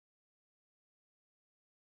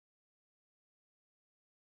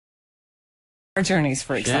journeys,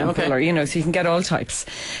 for example, okay. or, you know, so you can get all types.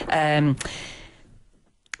 A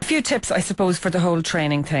few tips, I suppose, for the whole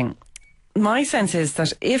training thing. My sense is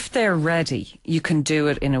that if they're ready, you can do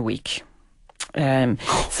it in a week.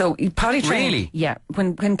 So potty training, really? yeah.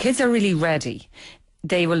 When kids are really ready,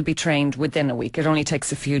 they will be trained within a week. It only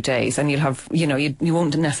takes a few days, and you'll have, you know, you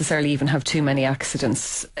won't necessarily even have too many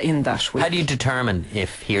accidents in that week. How do you determine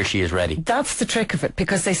if he or she is ready? That's the trick of it,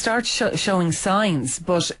 because they start showing signs,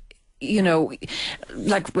 but, you know,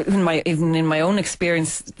 like even in my own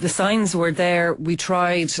experience, the signs were there, we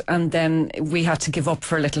tried, and then we had to give up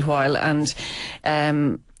for a little while, and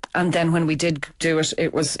then when we did do it,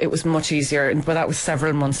 it was much easier, but that was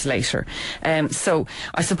several months later. So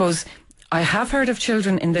I suppose I have heard of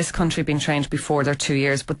children in this country being trained before they're 2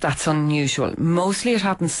 years, but that's unusual. Mostly it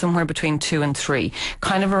happens somewhere between 2 and 3,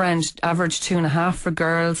 kind of around average 2.5 for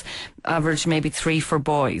girls, average maybe 3 for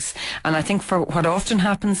boys. And I think for what often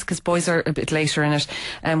happens, because boys are a bit later in it,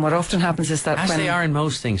 and what often happens is that as they are in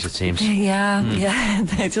most things, it seems. Yeah,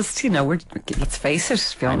 they just, you know, let's face it,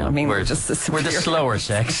 Fiona, I mean, we're just we're the slower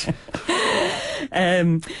sex.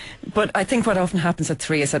 But I think what often happens at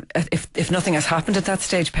 3 is that if nothing has happened at that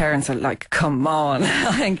stage, parents are like, come on,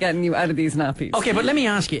 I'm getting you out of these nappies. Okay, but let me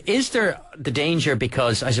ask you, is there the danger,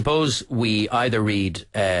 because I suppose we either read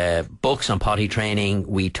books on potty training,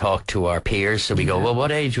 we talk to our peers, so we go, well,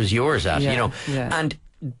 what age was yours at? You know, and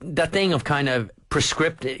that thing of kind of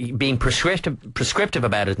being prescriptive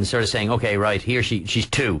about it, and sort of saying, okay, right, she's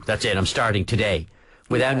 2, that's it, I'm starting today,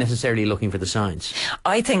 without necessarily looking for the signs.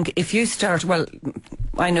 I think if you start, well,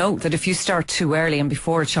 I know that if you start too early and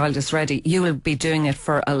before a child is ready, you will be doing it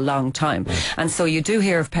for a long time. And so you do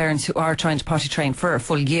hear of parents who are trying to potty train for a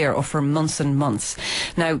full year or for months and months.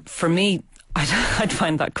 Now, for me, I'd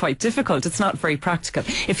find that quite difficult. It's not very practical.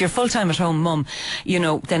 If you're full-time at home mum, you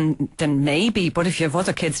know, then maybe, but if you have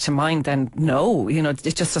other kids to mind, then no, you know,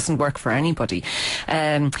 it just doesn't work for anybody.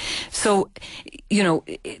 So, you know,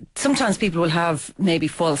 sometimes people will have maybe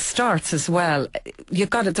false starts as well.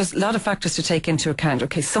 There's a lot of factors to take into account.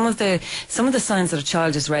 Okay, some of the signs that a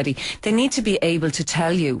child is ready, they need to be able to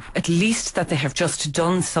tell you at least that they have just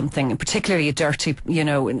done something, particularly a dirty, you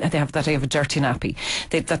know, they have a dirty nappy,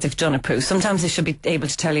 that they've done a poo. Sometimes they should be able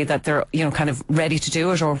to tell you that they're, you know, kind of ready to do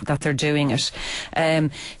it, or that they're doing it.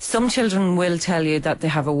 Some children will tell you that they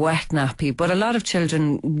have a wet nappy, but a lot of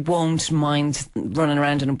children won't mind running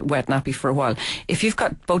around in a wet nappy for a while. If you've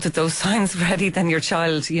got both of those signs ready, then your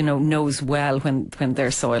child, you know, knows well when they're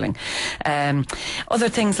soiling. Other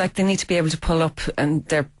things, like they need to be able to pull up and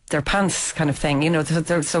their pants, kind of thing, you know,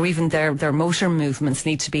 so even their motor movements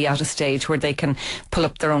need to be at a stage where they can pull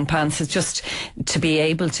up their own pants. It's just to be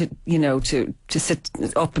able to, you know, to sit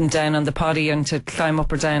up and down on the potty and to climb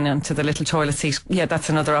up or down onto the little toilet seat. Yeah, that's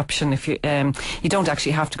another option. If you don't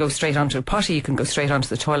actually have to go straight onto a potty, you can go straight onto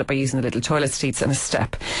the toilet by using the little toilet seats and a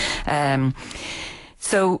step.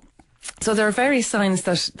 So there are various signs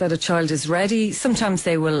that a child is ready. Sometimes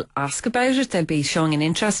they will ask about it. They'll be showing an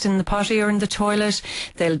interest in the potty or in the toilet.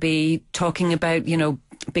 They'll be talking about, you know,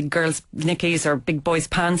 big girls' knickies or big boys'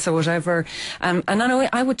 pants or whatever. And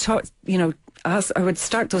I would talk, you know, I would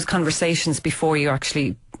start those conversations before you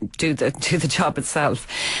actually do the job itself.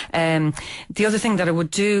 The other thing that I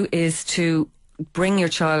would do is to bring your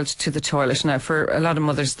child to the toilet. Now, for a lot of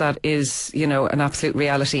mothers, that is, you know, an absolute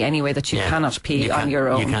reality anyway, that you cannot pee on your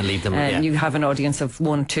own. You can't leave them. You have an audience of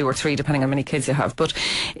 1, 2 or 3, depending on how many kids you have. But,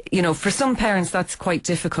 you know, for some parents, that's quite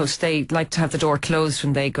difficult. They like to have the door closed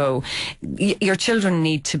when they go. Your children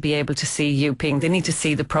need to be able to see you peeing. They need to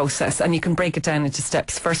see the process, and you can break it down into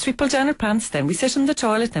steps. First, we pull down our pants, then we sit in the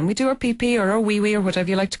toilet, then we do our pee-pee or our wee-wee or whatever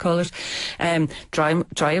you like to call it.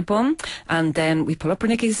 Dry a bum, and then we pull up our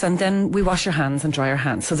nickies, and then we wash our hands and dry our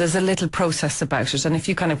hands. So there's a little process about it, and if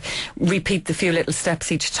you kind of repeat the few little steps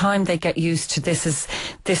each time, they get used to this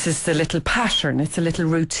is the little pattern. It's a little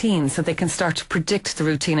routine, so they can start to predict the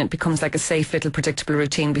routine. It becomes like a safe little predictable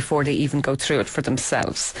routine before they even go through it for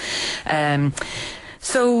themselves.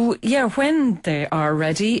 So yeah, when they are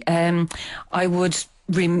ready, I would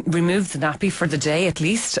remove the nappy for the day at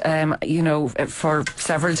least, you know, for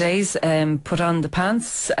several days, put on the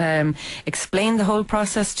pants, explain the whole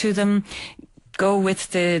process to them, go with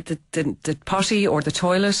the potty or the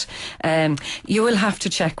toilet. You will have to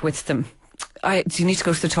check with them. Do you need to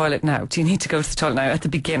go to the toilet now? Do you need to go to the toilet now at the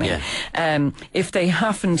beginning? Yeah. If they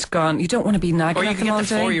haven't gone, you don't want to be nagging at them all day. Or you can get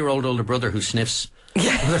the 4-year-old older brother who sniffs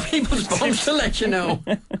other people's bums to let you know.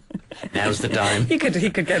 Now's the time. He could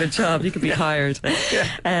get a job. He could be hired.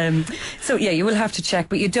 So yeah, you will have to check,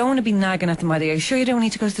 but you don't want to be nagging at them either. Are you sure you don't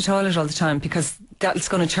need to go to the toilet all the time? Because that's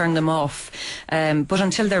going to turn them off. But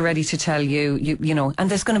until they're ready to tell you, you know, and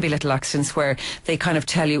there's going to be little accidents where they kind of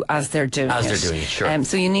tell you as they're doing it. They're doing it, sure.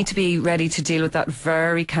 So you need to be ready to deal with that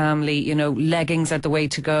very calmly. You know, leggings are the way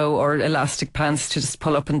to go, or elastic pants to just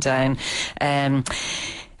pull up and down.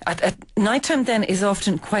 At night time then is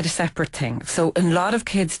often quite a separate thing. So a lot of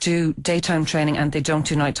kids do daytime training and they don't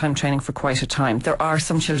do nighttime training for quite a time. There are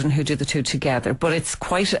some children who do the two together, but it's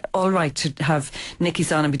quite all right to have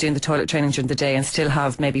Nickies on and be doing the toilet training during the day and still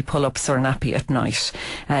have maybe pull-ups or a nappy at night,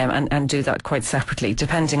 and do that quite separately,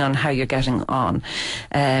 depending on how you're getting on.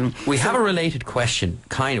 We have a related question,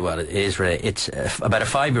 kind of, well, it is related. It's about a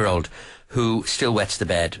 5-year-old who still wets the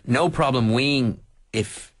bed. No problem weeing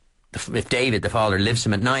if David, the father, lives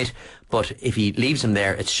him at night, but if he leaves him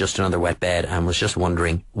there, it's just another wet bed, and was just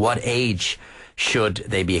wondering what age should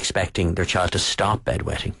they be expecting their child to stop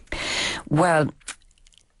bedwetting? Well,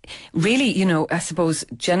 really, you know, I suppose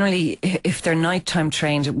generally if they're nighttime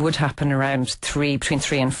trained, it would happen around between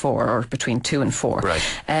 3 and 4, or between 2 and 4.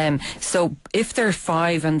 Right. So if they're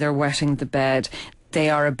 5 and they're wetting the bed, they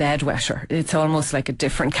are a bedwetter. It's almost like a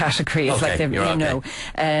different category. It's like they've, you know.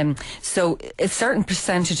 So a certain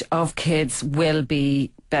percentage of kids will be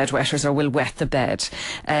bedwetters or will wet the bed.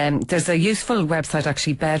 There's a useful website,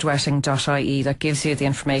 actually, bedwetting.ie, that gives you the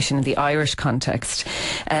information in the Irish context.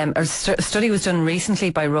 A study was done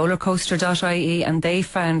recently by rollercoaster.ie, and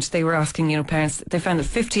they were asking, you know, parents, they found that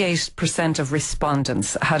 58% of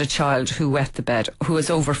respondents had a child who wet the bed, who was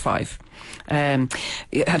over 5. Had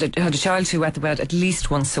a child who wet the bed at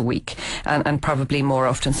least once a week, and probably more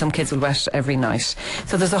often. Some kids will wet every night.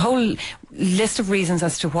 So there's a whole list of reasons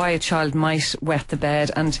as to why a child might wet the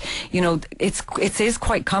bed, and you know, it is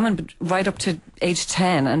quite common, but right up to age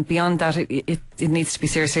 10, and beyond that it needs to be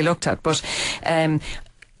seriously looked at. But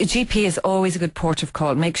a GP is always a good port of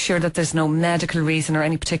call. Make sure that there's no medical reason or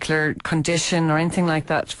any particular condition or anything like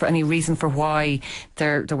that, for any reason for why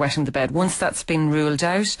they're wetting the bed. Once that's been ruled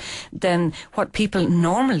out, then what people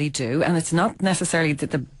normally do, and it's not necessarily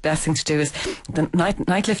the best thing to do, is the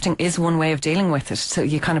night lifting is one way of dealing with it. So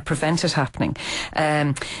you kind of prevent it happening.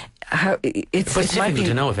 It's difficult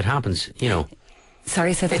to know if it happens, you know.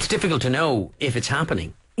 Sorry, say that. It's difficult to know if it's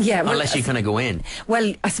happening. Yeah, well, unless you kind of go in.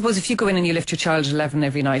 Well, I suppose if you go in and you lift your child at 11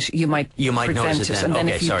 every night, you might prevent it. And then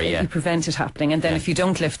if you prevent it happening, and then if you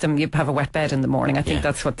don't lift them, you have a wet bed in the morning. I think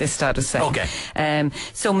that's what this stat is saying. Okay.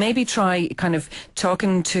 So maybe try kind of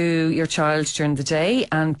talking to your child during the day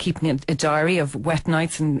and keeping a diary of wet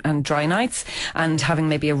nights and dry nights, and having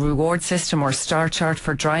maybe a reward system or a star chart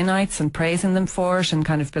for dry nights and praising them for it and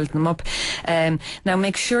kind of building them up. Now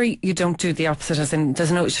make sure you don't do the opposite, as in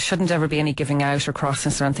there shouldn't ever be any giving out or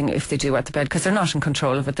crossness or anything if they do wet the bed, because they're not in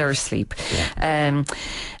control of it, they're asleep.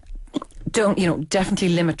 Definitely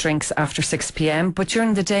limit drinks after 6 p.m, but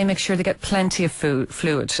during the day make sure they get plenty of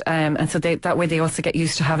fluid, and so that way they also get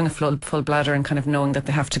used to having a full bladder and kind of knowing that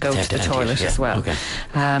they have to go to the toilet as well.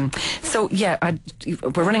 We're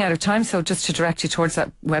running out of time, so just to direct you towards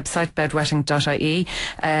that website, bedwetting.ie,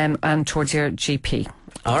 and towards your GP.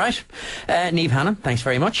 All right. Niamh Hannon, thanks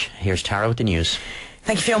very much. Here's Tara with the news.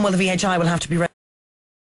 Thank you, Fionn. Well, the VHI will have to be ready